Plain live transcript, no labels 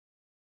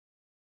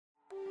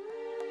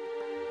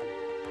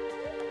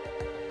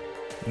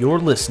You're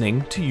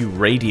listening to U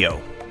Radio.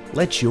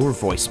 Let your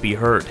voice be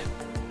heard.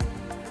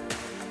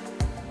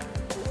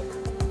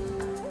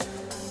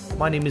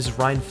 My name is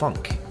Ryan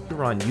Funk.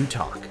 You're on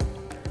U-Talk,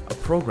 a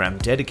program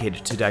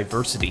dedicated to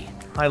diversity,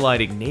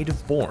 highlighting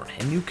native-born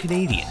and new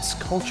Canadians'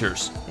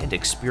 cultures and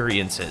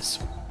experiences.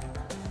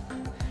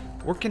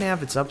 Work can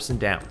have its ups and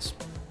downs,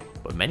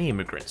 but many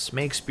immigrants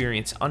may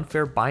experience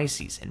unfair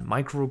biases and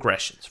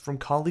microaggressions from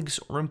colleagues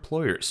or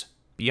employers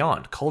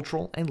beyond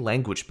cultural and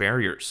language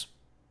barriers.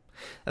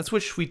 That's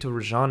what Shweta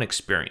Rajan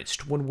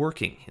experienced when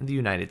working in the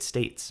United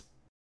States.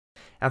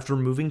 After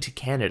moving to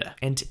Canada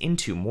and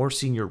into more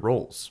senior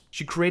roles,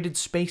 she created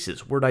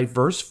spaces where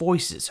diverse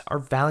voices are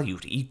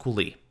valued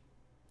equally.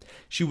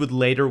 She would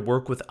later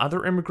work with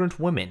other immigrant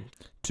women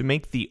to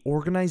make the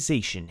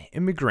organization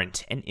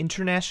Immigrant and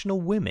International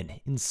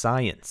Women in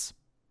Science.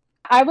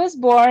 I was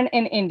born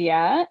in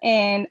India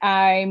and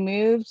I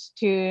moved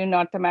to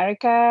North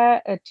America,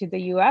 to the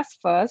US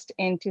first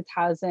in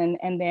 2000,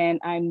 and then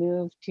I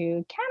moved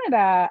to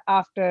Canada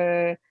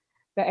after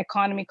the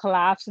economy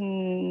collapsed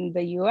in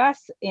the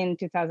US in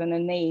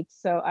 2008.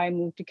 So I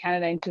moved to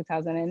Canada in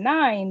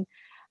 2009,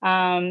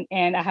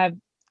 and I have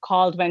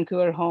called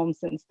Vancouver home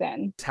since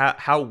then.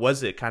 How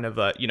was it kind of,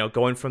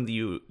 going from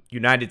the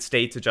United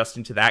States,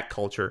 adjusting to that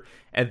culture,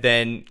 and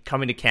then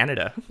coming to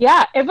Canada?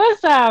 Yeah, it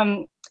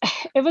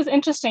was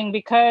interesting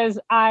because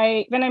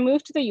when I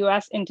moved to the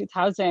US in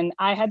 2000,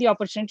 I had the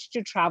opportunity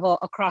to travel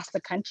across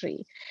the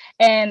country.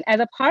 And as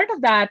a part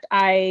of that,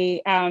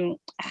 I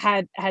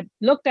had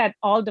looked at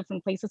all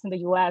different places in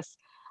the US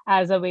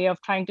as a way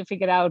of trying to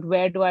figure out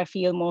where do I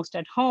feel most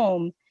at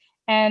home.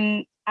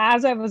 And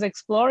as I was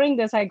exploring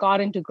this, I got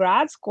into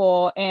grad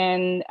school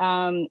and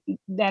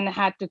then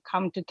had to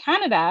come to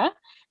Canada,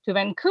 to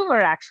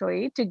Vancouver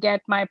actually, to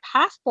get my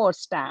passport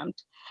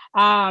stamped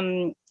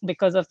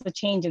because of the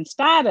change in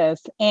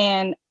status.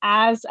 And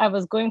as I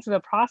was going through the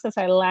process,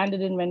 I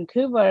landed in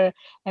Vancouver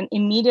and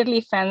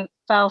immediately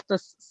felt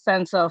this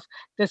sense of,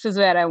 this is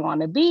where I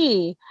want to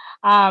be.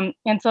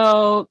 And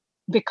so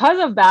because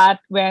of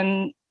that,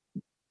 when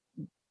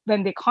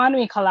the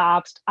economy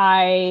collapsed,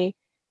 I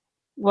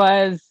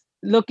was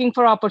looking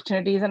for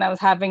opportunities, and I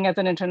was having, as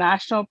an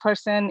international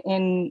person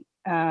in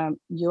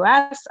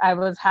US, I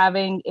was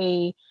having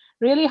a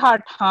really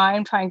hard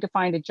time trying to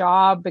find a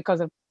job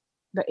because of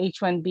the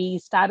H-1B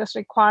status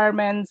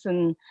requirements.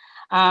 And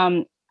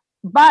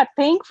but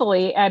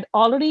thankfully, I'd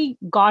already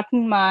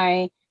gotten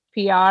my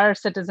PR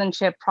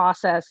citizenship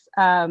process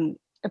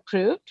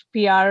approved,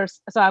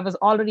 PRs. So I was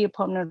already a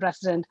permanent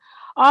resident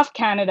of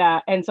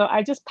Canada. And so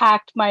I just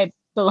packed my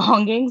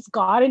belongings,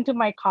 got into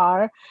my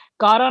car,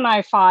 got on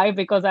I-5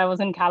 because I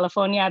was in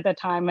California at the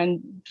time,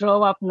 and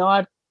drove up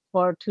north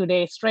for 2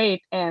 days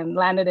straight and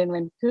landed in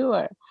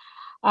Vancouver.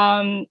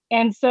 And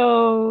it's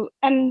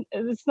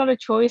not a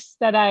choice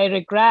that I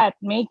regret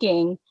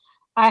making.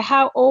 I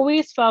have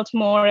always felt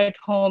more at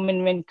home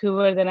in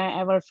Vancouver than I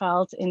ever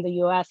felt in the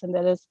US. And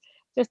there is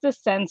just a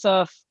sense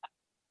of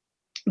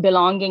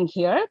belonging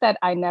here that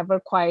I never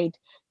quite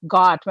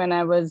got when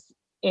I was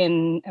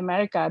in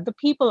America. The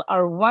people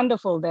are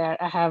wonderful there.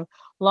 I have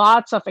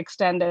lots of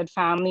extended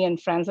family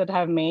and friends that I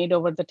have made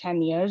over the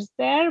 10 years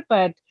there.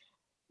 But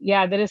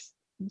yeah, there is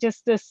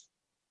just this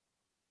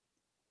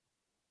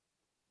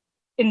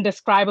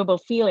indescribable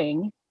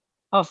feeling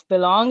of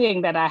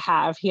belonging that I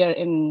have here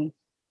in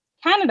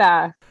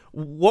Canada.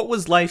 What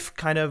was life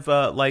kind of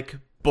like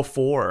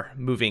before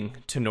moving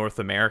to North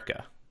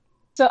America?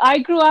 So I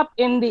grew up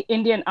in the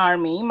Indian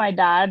Army. My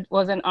dad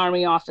was an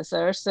Army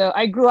officer. So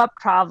I grew up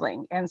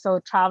traveling. And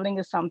so traveling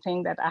is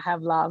something that I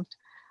have loved.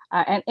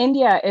 And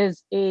India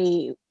is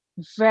a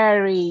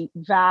very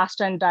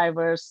vast and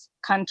diverse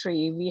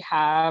country. We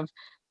have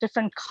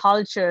different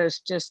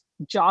cultures just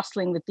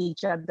jostling with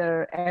each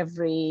other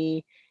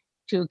every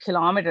 2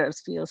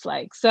 kilometers, feels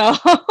like. So,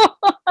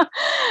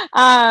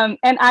 and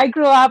I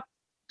grew up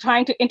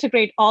trying to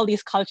integrate all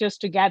these cultures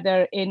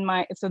together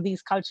so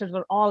these cultures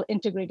were all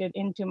integrated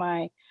into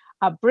my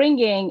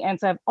upbringing. And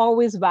so I've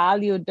always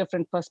valued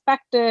different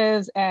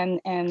perspectives and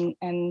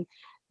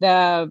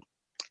the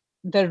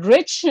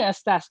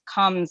richness that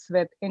comes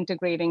with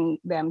integrating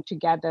them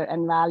together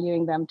and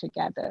valuing them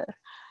together.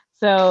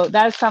 So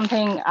that's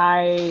something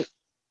I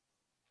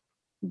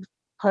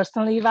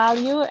personally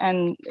value.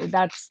 And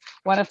that's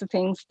one of the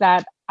things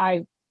that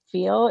I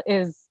feel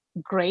is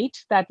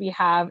great that we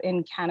have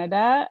in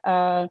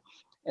Canada,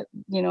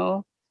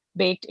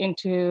 baked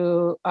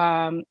into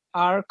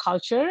our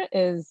culture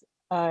is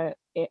a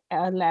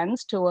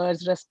lens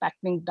towards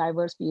respecting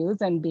diverse views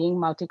and being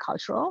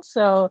multicultural.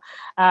 So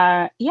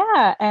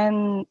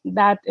and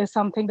that is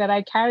something that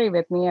I carry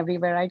with me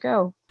everywhere I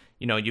go.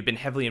 You've been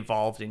heavily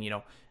involved in,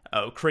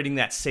 creating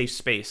that safe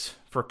space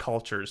for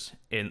cultures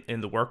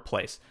in the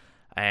workplace.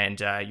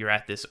 And you're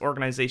at this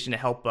organization to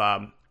help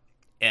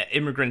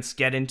immigrants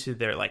get into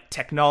their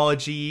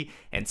technology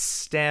and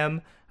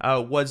STEM.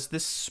 Was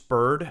this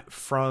spurred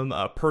from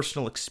a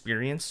personal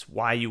experience,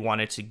 why you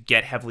wanted to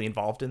get heavily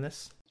involved in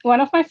this?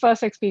 One of my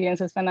first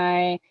experiences when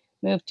I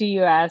moved to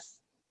US,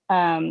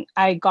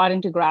 I got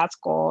into grad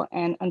school,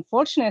 and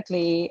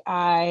unfortunately,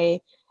 I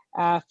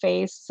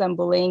faced some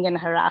bullying and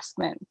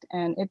harassment,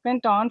 and it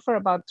went on for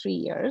about 3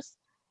 years.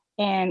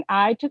 And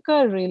I took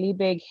a really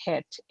big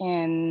hit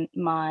in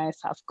my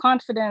self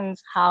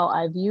confidence, how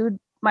I viewed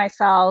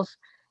myself,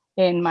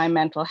 in my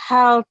mental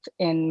health,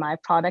 in my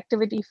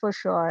productivity for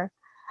sure.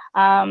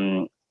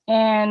 Um,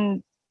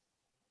 and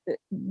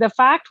the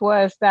fact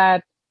was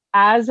that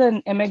as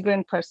an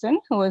immigrant person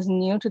who was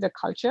new to the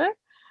culture,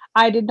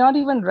 I did not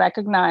even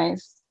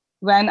recognize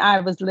when I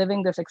was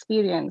living this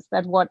experience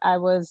that what I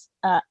was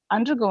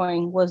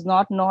undergoing was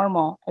not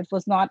normal. It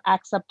was not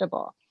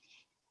acceptable.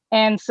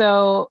 And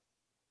so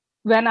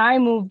when I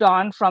moved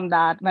on from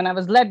that, when I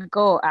was let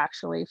go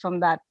actually from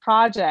that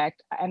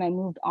project and I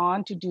moved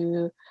on to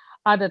do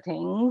other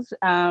things,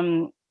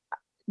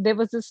 there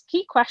was this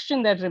key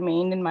question that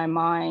remained in my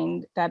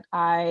mind that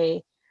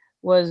I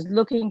was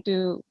looking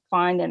to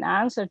find an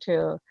answer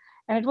to.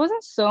 And it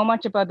wasn't so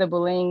much about the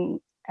bullying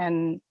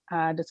and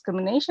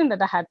discrimination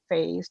that I had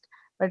faced,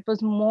 but it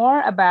was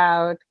more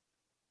about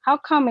how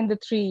come in the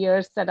 3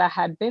 years that I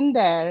had been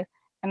there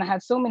and I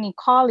had so many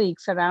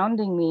colleagues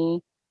surrounding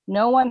me,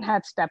 no one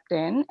had stepped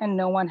in and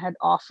no one had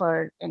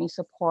offered any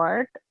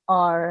support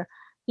or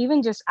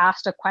even just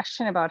asked a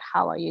question about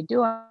how are you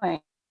doing.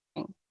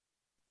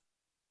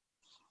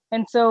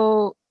 And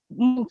so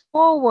moving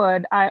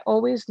forward, I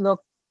always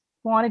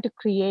wanted to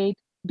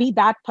be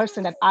that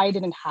person that I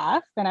didn't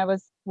have when I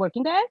was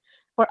working there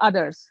for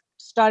others.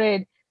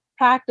 Started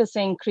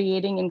practicing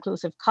creating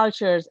inclusive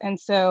cultures. And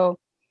so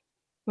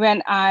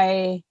when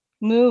I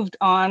moved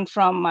on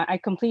I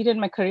completed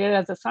my career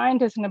as a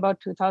scientist in about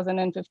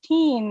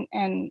 2015,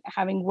 and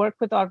having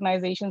worked with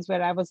organizations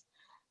where I was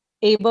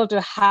able to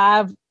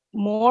have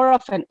more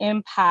of an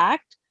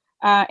impact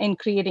in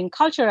creating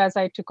culture as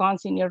I took on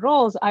senior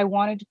roles, I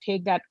wanted to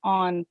take that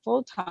on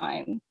full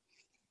time.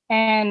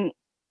 And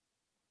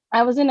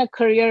I was in a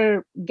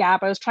career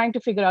gap. I was trying to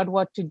figure out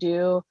what to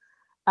do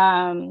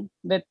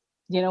with,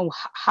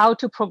 how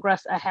to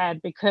progress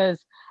ahead,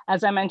 because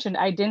as I mentioned,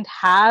 I didn't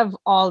have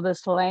all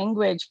this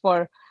language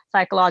for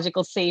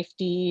psychological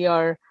safety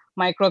or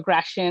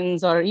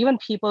microaggressions or even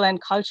people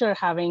and culture,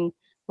 having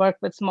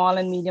worked with small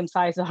and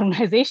medium-sized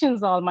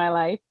organizations all my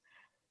life.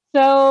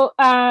 So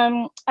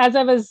as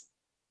I was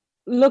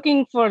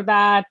looking for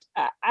that,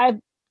 I've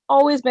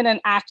always been an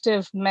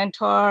active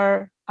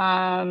mentor,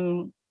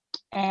 and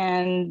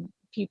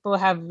people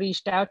have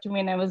reached out to me,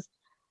 and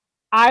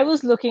I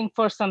was looking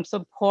for some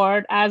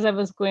support as I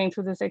was going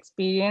through this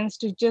experience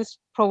to just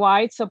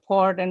provide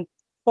support and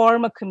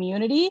form a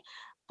community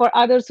for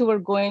others who were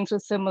going through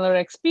similar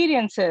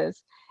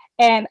experiences.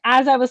 And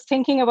as I was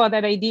thinking about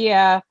that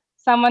idea,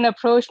 someone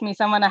approached me,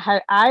 someone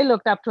I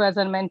looked up to as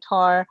a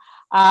mentor.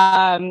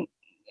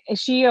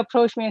 She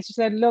approached me and she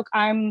said, "Look,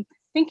 I'm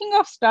thinking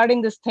of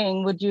starting this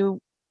thing. Would you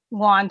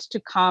want to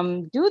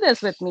come do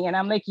this with me?" And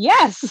I'm like,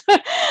 "Yes."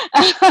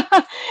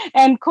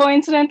 And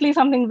coincidentally,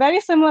 something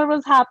very similar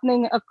was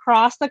happening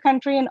across the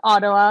country in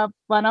Ottawa.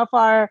 One of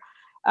our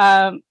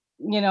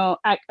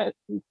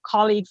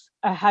colleagues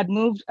had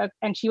moved,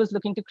 and she was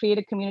looking to create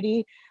a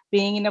community,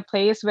 being in a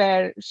place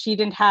where she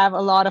didn't have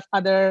a lot of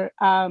other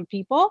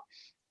people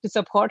to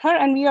support her.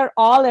 And we are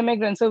all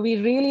immigrants, so we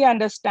really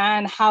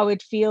understand how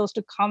it feels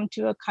to come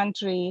to a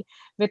country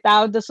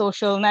without the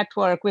social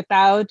network,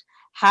 without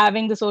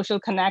having the social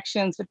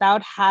connections,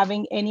 without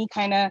having any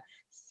kind of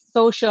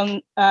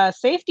social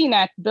safety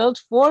net built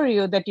for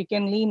you that you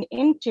can lean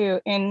into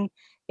in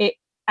it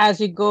as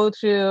you go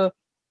through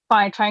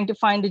trying to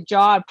find a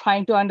job,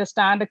 trying to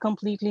understand a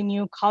completely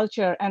new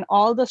culture and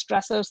all the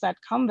stressors that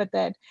come with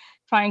it,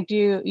 trying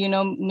to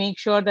make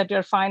sure that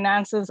your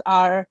finances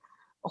are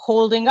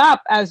holding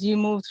up as you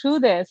move through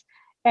this.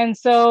 And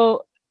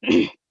so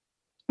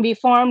we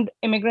formed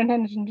Immigrant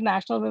and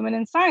International Women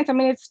in Science. I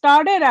mean, it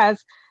started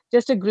as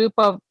just a group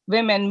of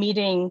women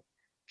meeting.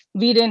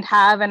 We didn't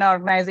have an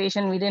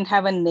organization, we didn't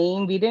have a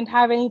name, we didn't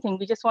have anything.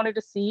 We just wanted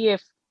to see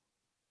if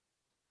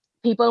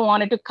people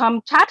wanted to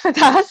come chat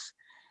with us,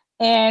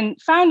 and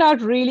found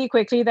out really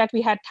quickly that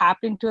we had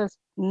tapped into a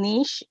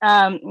niche,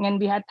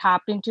 and we had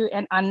tapped into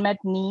an unmet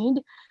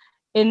need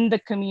in the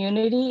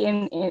community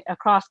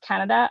across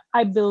Canada.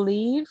 I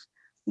believe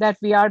that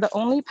we are the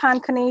only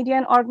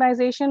pan-Canadian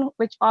organization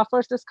which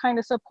offers this kind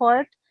of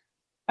support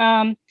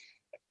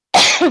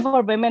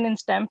for women in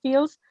STEM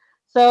fields.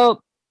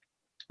 So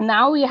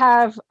now we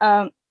have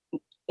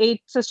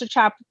 8 sister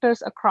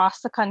chapters across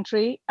the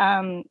country.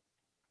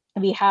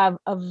 We have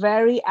a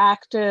very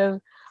active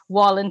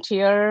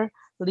volunteer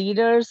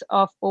leaders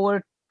of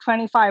over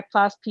 25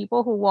 plus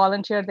people who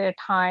volunteer their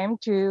time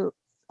to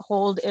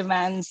hold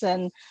events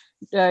and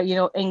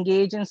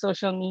engage in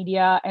social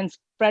media and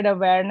spread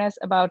awareness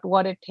about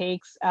what it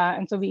takes.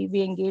 And so we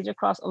engage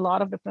across a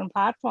lot of different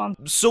platforms.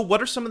 So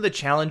what are some of the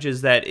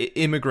challenges that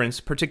immigrants,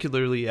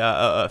 particularly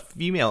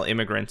female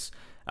immigrants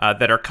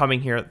that are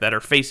coming here, that are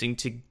facing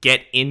to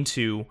get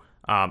into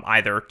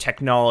either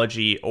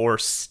technology or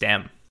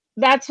STEM?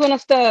 That's one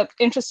of the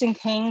interesting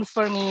things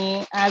for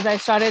me as I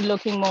started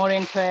looking more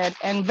into it.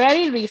 And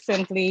very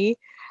recently,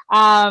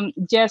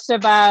 Just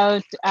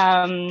about,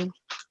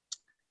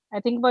 I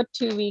think about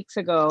 2 weeks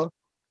ago,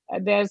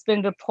 there's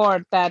been a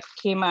report that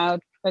came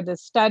out with a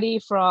study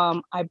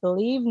from, I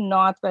believe,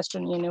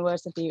 Northwestern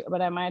University,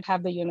 but I might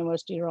have the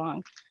university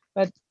wrong.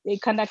 But they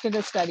conducted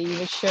a study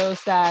which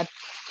shows that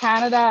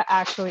Canada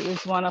actually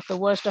is one of the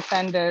worst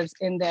offenders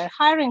in their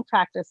hiring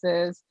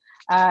practices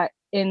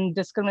in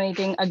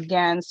discriminating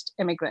against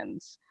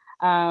immigrants,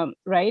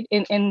 right,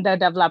 in the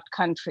developed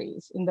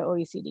countries, in the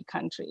OECD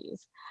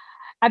countries.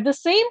 At the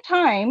same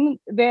time,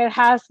 there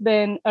has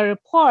been a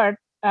report,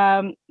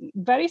 a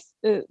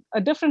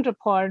different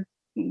report,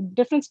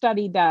 different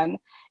study done,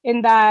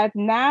 in that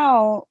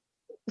now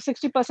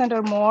 60%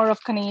 or more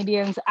of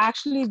Canadians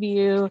actually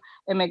view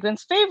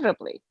immigrants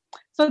favorably.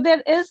 So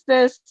there is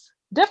this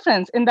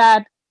difference in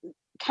that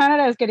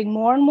Canada is getting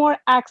more and more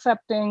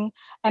accepting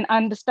and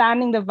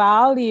understanding the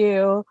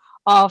value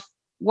of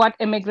what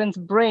immigrants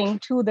bring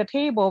to the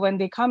table when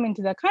they come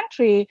into the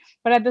country.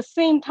 But at the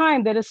same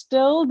time, there is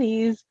still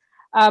these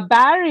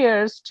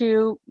barriers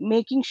to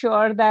making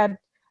sure that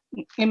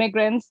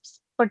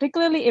immigrants,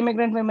 particularly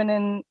immigrant women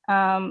in,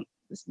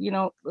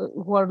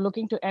 who are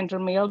looking to enter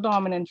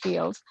male-dominant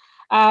fields,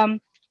 that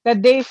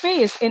they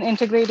face in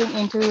integrating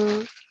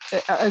into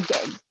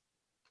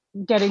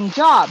getting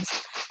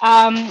jobs.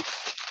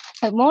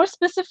 More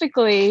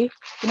specifically,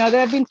 there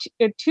have been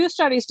two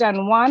studies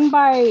done, one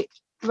by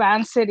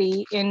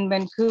Vancity in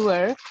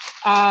Vancouver,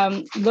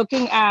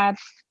 looking at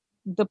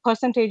the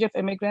percentage of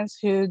immigrants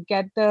who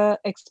get the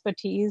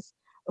expertise,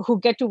 who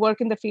get to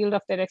work in the field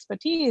of their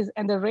expertise,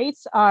 and the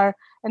rates are,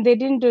 and they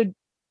didn't do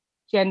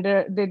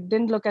gender, they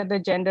didn't look at the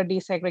gender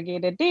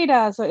desegregated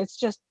data, so it's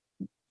just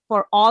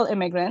for all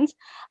immigrants,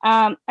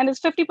 and it's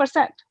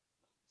 50%.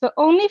 So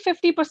only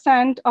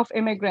 50% of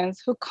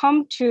immigrants who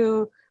come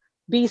to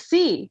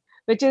BC,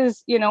 which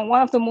is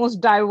one of the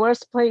most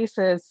diverse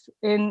places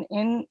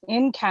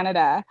in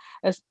Canada,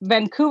 as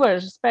Vancouver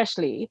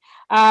especially,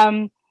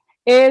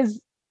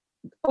 is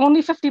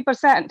only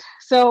 50%.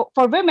 So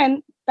for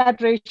women, that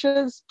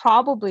ratio is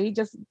probably,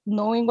 just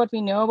knowing what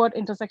we know about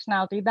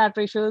intersectionality, that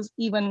ratio is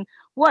even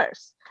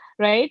worse,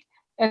 right?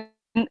 And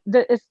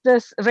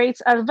this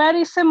rates are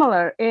very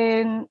similar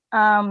in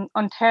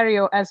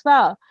Ontario as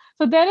well.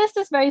 So there is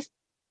this very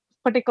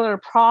particular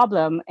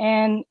problem,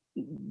 and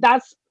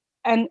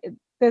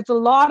there's a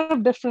lot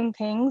of different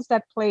things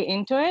that play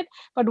into it.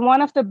 But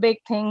one of the big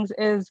things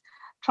is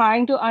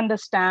trying to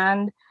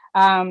understand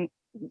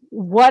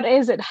what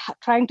is it,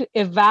 trying to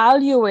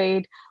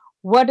evaluate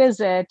what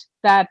is it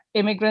that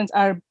immigrants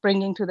are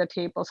bringing to the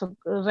table. So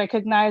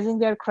recognizing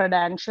their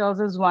credentials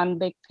is one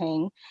big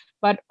thing,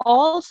 but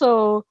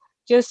also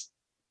just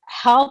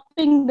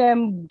helping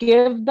them,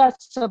 give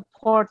that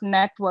support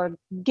network,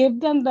 give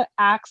them the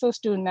access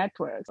to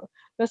networks.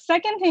 The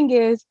second thing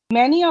is,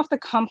 many of the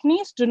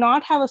companies do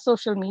not have a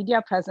social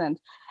media presence,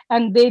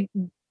 and they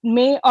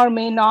may or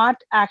may not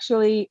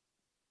actually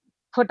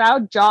put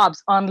out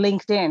jobs on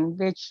LinkedIn,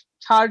 which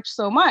charge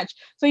so much.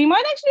 So you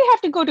might actually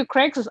have to go to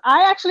Craigslist.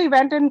 I actually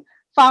went and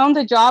found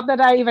the job that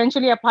I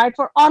eventually applied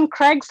for on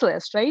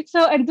Craigslist, right?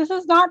 So, and this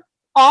is not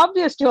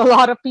obvious to a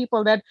lot of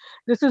people that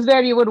this is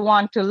where you would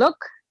want to look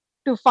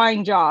to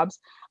find jobs.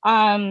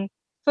 So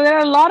there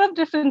are a lot of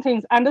different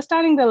things.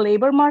 Understanding the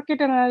labor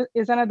market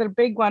is another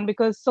big one,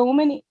 because so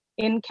many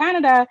in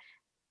Canada,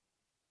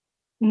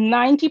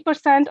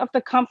 90% of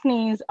the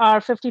companies are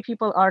 50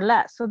 people or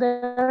less. So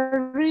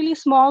they're really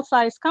small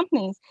size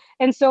companies.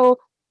 And so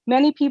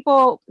many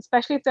people,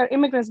 especially if they're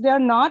immigrants, they're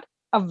not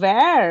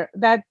aware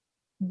that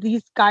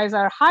these guys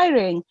are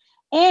hiring.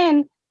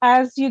 And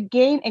as you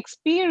gain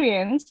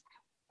experience,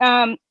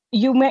 they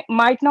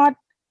might not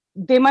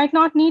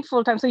need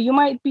full-time. So you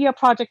might be a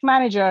project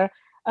manager.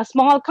 A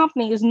small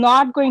company is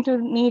not going to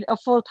need a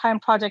full-time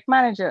project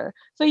manager.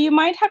 So you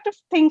might have to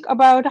think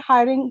about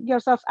hiring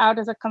yourself out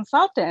as a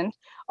consultant,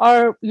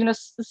 or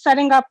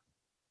setting up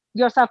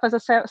yourself as a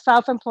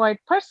self-employed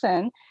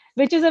person,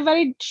 which is a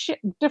very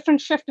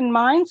different shift in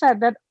mindset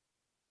that,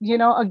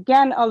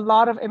 again, a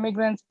lot of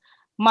immigrants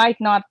might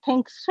not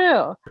think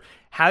through.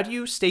 How do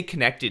you stay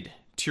connected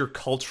to your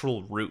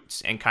cultural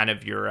roots and kind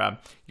of your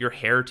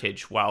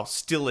heritage while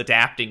still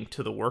adapting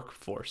to the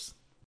workforce?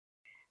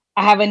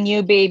 I have a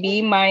new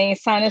baby. My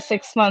son is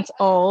 6 months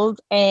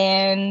old,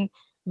 and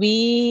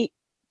we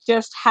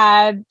just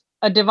had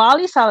a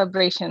Diwali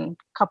celebration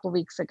a couple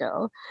weeks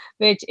ago,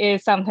 which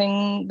is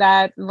something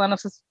that one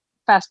of the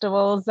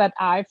festivals that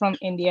I from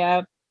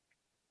India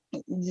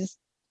just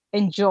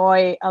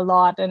enjoy a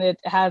lot, and it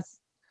has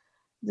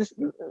just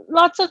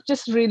lots of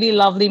just really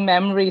lovely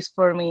memories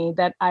for me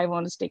that I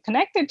want to stay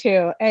connected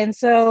to. And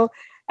so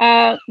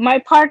my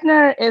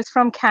partner is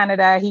from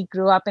Canada. He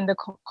grew up in the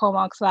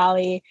Comox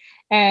Valley,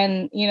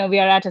 and we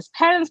are at his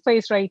parents'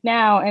 place right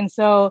now. And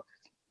so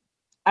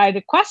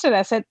I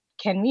said,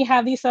 can we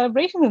have these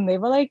celebrations? And they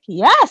were like,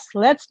 yes,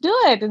 let's do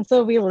it. And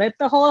so we lit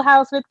the whole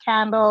house with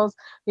candles.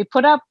 We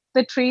put up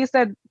the trees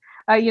that,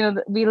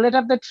 we lit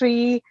up the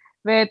tree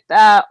with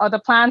or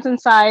the plants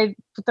inside,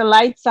 put the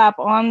lights up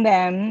on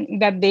them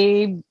that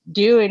they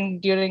do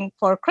during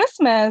for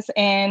Christmas.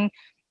 And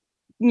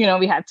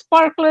we had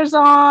sparklers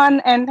on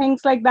and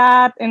things like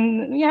that.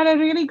 And we had a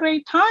really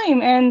great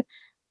time. And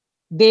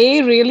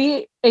they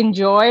really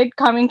enjoyed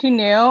coming to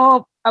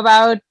know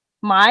about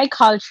my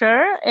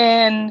culture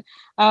and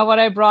what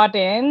I brought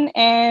in.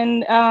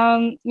 And,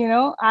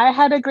 I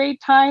had a great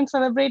time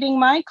celebrating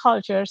my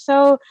culture.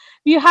 So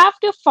you have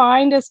to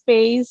find a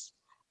space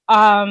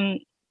um,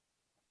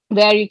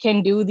 where you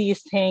can do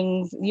these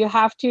things. You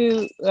have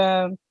to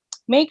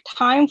make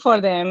time for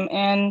them.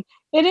 And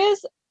it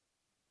is,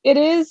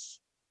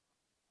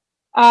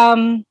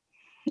 um,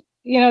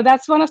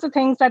 that's one of the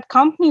things that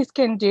companies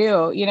can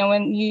do.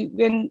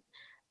 When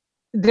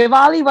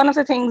Diwali, one of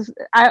the things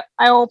I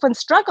often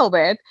struggle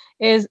with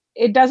is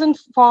it doesn't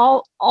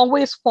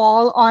always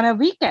fall on a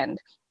weekend.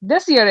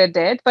 This year it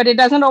did, but it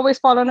doesn't always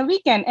fall on a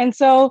weekend. And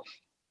so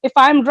if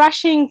I'm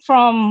rushing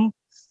from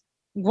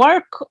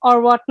work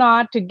or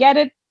whatnot to get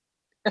it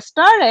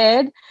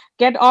started,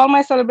 get all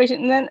my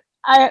celebration, and then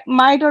I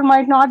might or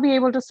might not be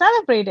able to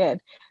celebrate it.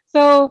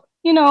 So,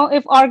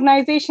 if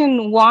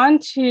organizations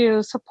want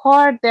to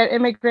support their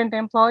immigrant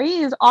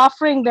employees,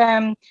 offering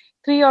them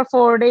 3 or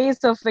 4 days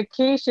of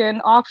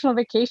vacation, optional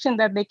vacation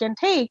that they can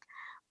take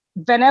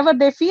whenever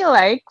they feel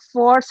like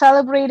for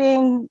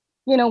celebrating,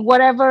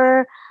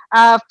 whatever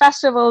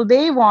festival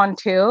they want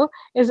to,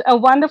 is a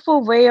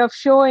wonderful way of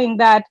showing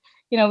that,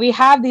 we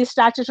have these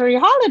statutory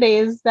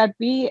holidays that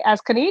we as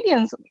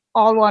Canadians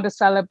all want to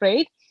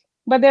celebrate,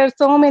 but there are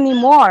so many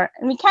more,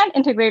 and we can't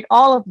integrate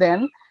all of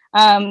them.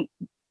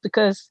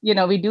 Because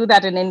we do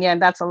that in India,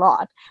 and that's a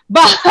lot.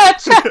 But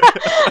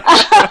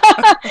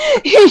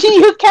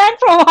you can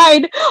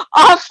provide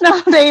optional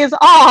days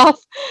off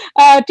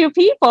to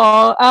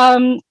people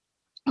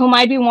who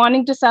might be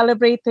wanting to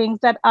celebrate things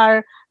that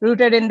are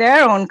rooted in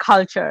their own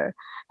culture.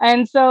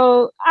 And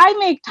so I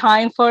make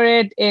time for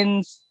it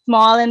in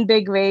small and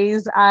big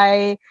ways.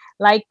 I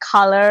like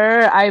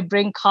color. I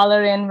bring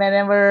color in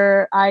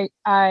whenever I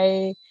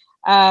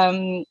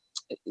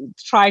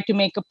try to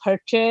make a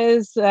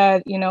purchase,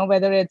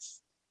 whether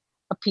it's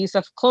a piece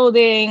of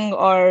clothing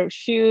or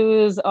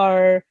shoes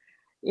or,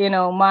 in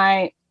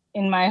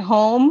my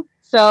home.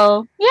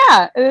 So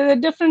yeah, there are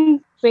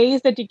different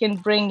ways that you can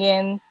bring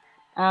in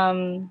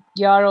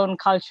your own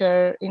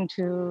culture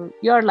into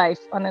your life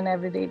on an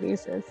everyday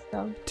basis.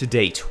 So. To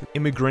date,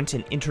 Immigrant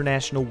and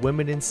International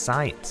Women in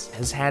Science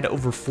has had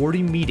over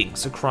 40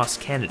 meetings across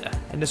Canada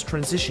and has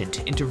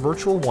transitioned into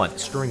virtual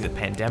ones during the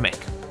pandemic.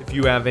 If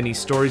you have any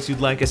stories you'd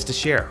like us to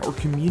share or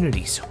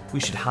communities we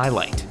should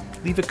highlight,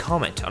 leave a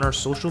comment on our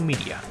social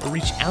media or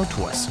reach out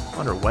to us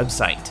on our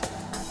website.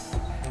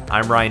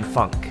 I'm Ryan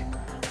Funk.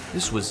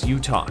 This was U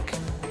Talk,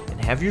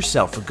 and have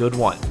yourself a good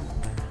one.